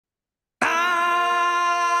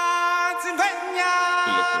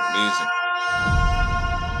amazing.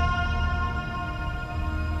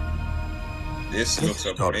 This This looks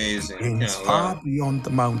story amazing. I begins can't far lie. beyond the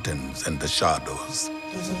mountains and the shadows.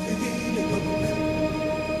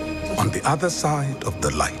 On the other side of the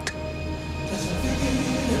light.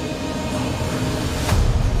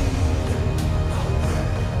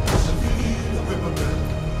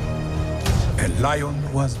 A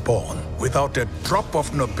lion was born without a drop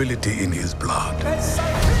of nobility in his blood.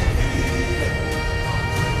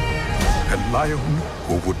 A lion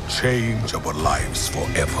who would change our lives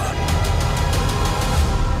forever.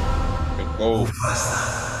 The gold.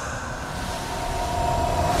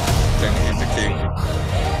 Then he's the king.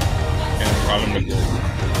 And call him the gold.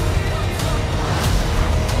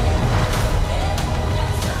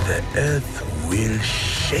 The earth will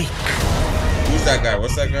shake. Who's that guy?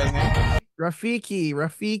 What's that guy's name? Rafiki.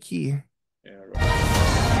 Yeah,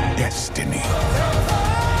 right. Destiny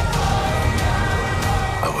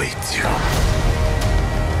awaits you.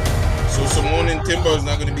 So Simone and Timber is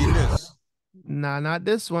not gonna be in this. Nah, not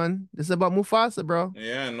this one. This is about Mufasa, bro.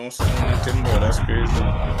 Yeah, no Simone and Timber. That's crazy.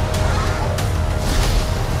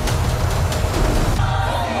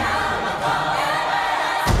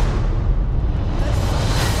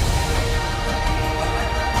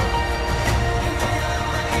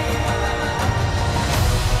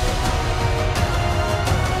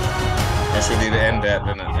 That's where they end that,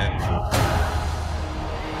 then at the end.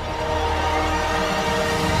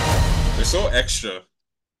 They're so extra.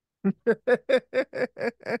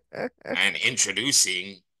 And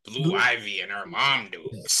introducing Blue Ivy and her mom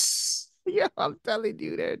dukes. Yeah, I'm telling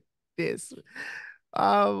you that this.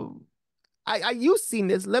 Um, you've seen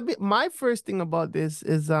this. My first thing about this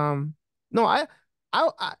is no, I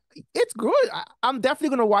it's good. I'm definitely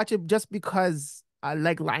gonna watch it just because I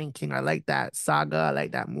like Lion King. I like that saga. I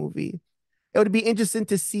like that movie. It would be interesting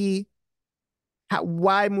to see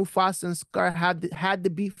why Mufasa and Scar had the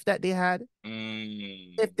beef that they had.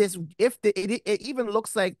 It even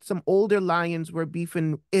looks like some older lions were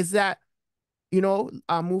beefing. Is that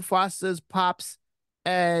Mufasa's pops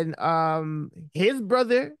and his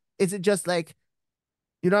brother? Is it just like,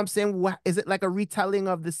 you know what I'm saying? Is it like a retelling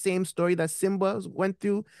of the same story that Simba went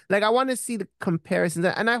through? Like, I want to see the comparisons,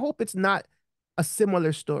 and I hope it's not a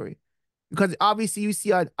similar story, because obviously you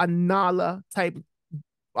see a Nala type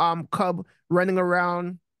cub running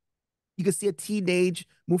around. You can see a teenage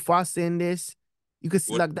Mufasa in this. You could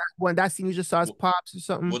see like that scene you just saw his pops or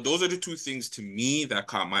something. Well, those are the two things to me that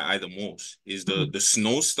caught my eye the most is the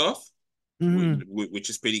snow stuff, which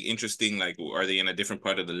is pretty interesting. Like, are they in a different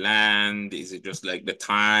part of the land? Is it just like the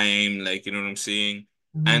time? Like, you know what I'm saying?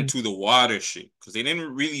 And to the water shit, because they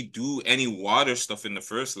didn't really do any water stuff in the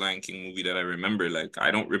first Lion King movie that I remember. Like,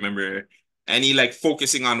 I don't remember any like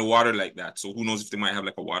focusing on the water like that. So who knows if they might have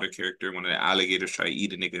like a water character, one of the alligators try to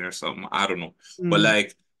eat a nigga or something. I don't know. But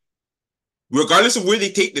like, regardless of where they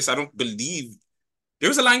take this, I don't believe there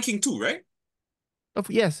was a Lion King 2, right? Oh,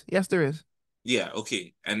 yes, there is. Yeah,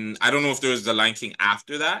 okay. And I don't know if there was the Lion King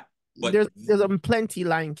after that, but there's plenty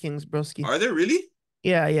Lion Kings, broski. Are there really?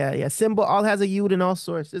 Yeah. Simba all has a youth and all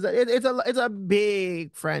sorts. It's a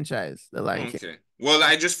big franchise, the Lion King. Okay. Well,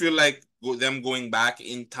 I just feel like them going back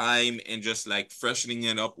in time and just like freshening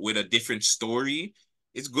it up with a different story.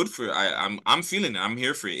 It's good for I'm feeling it. I'm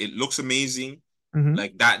here for it. It looks amazing.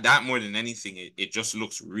 Like that more than anything, it just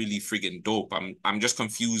looks really friggin' dope. I'm just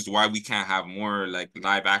confused why we can't have more like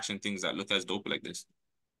live action things that look as dope like this.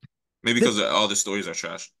 Maybe because all the stories are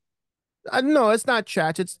trash. No, it's not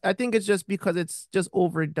trash. I think it's just because it's just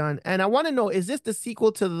overdone. And I want to know, is this the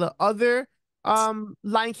sequel to the other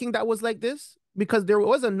Lion King that was like this? Because there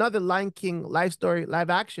was another Lion King live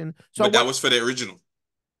action. So but that was for the original.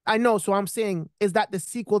 I know. So I'm saying, is that the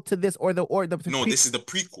sequel to this or the No, this is the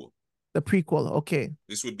prequel. The prequel, okay.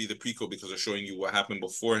 This would be the prequel because they're showing you what happened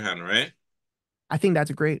beforehand, right? I think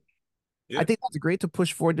that's great. Yeah. I think that's great to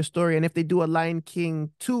push forward the story. And if they do a Lion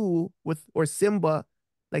King 2 or Simba,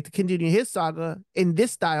 like to continue his saga in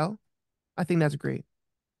this style, I think that's great.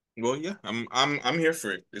 Well, yeah, I'm here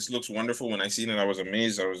for it. This looks wonderful. When I seen it, I was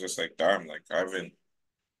amazed. I was just like, damn, like I haven't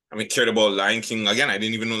cared about Lion King again. I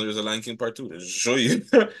didn't even know there was a Lion King part 2. To show you,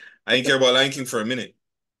 I didn't care about Lion King for a minute.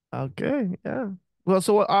 Okay, yeah. Well,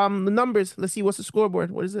 so the numbers. Let's see. What's the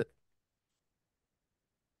scoreboard? What is it?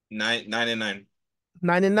 9 and 9.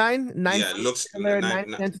 9 and 9. 9 yeah, it looks 9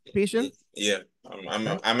 anticipation. Yeah,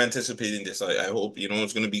 I'm anticipating this. I hope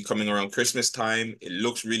it's gonna be coming around Christmas time. It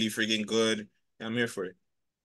looks really friggin' good. I'm here for it.